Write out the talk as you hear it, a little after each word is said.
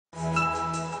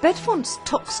Bedfont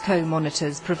ToxCO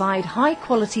monitors provide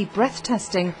high-quality breath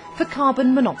testing for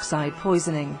carbon monoxide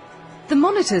poisoning. The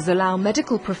monitors allow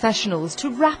medical professionals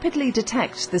to rapidly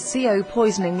detect the CO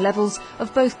poisoning levels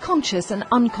of both conscious and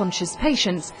unconscious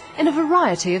patients in a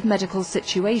variety of medical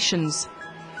situations.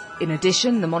 In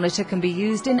addition, the monitor can be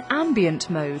used in ambient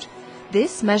mode.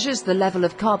 This measures the level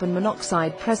of carbon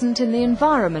monoxide present in the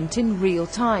environment in real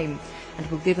time and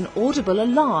will give an audible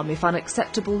alarm if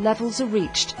unacceptable levels are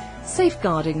reached,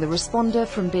 safeguarding the responder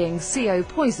from being CO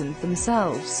poisoned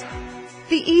themselves.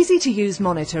 The easy-to-use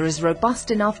monitor is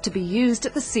robust enough to be used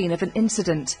at the scene of an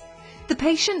incident. The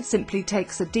patient simply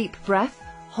takes a deep breath,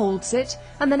 holds it,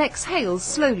 and then exhales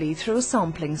slowly through a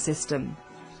sampling system.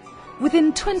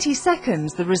 Within 20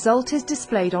 seconds, the result is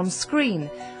displayed on screen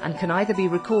and can either be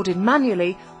recorded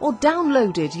manually or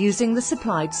downloaded using the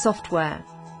supplied software.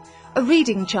 A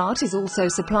reading chart is also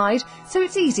supplied, so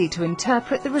it's easy to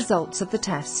interpret the results of the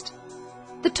test.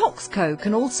 The ToxCO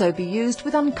can also be used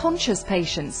with unconscious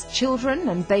patients, children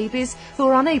and babies who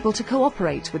are unable to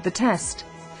cooperate with the test.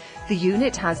 The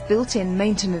unit has built-in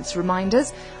maintenance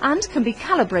reminders and can be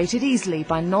calibrated easily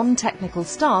by non-technical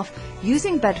staff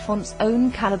using Bedfont's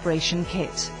own calibration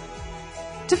kit.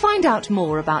 To find out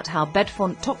more about how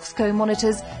Bedfont ToxCO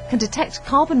monitors can detect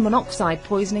carbon monoxide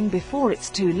poisoning before it's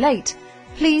too late,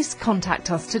 please contact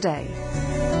us today.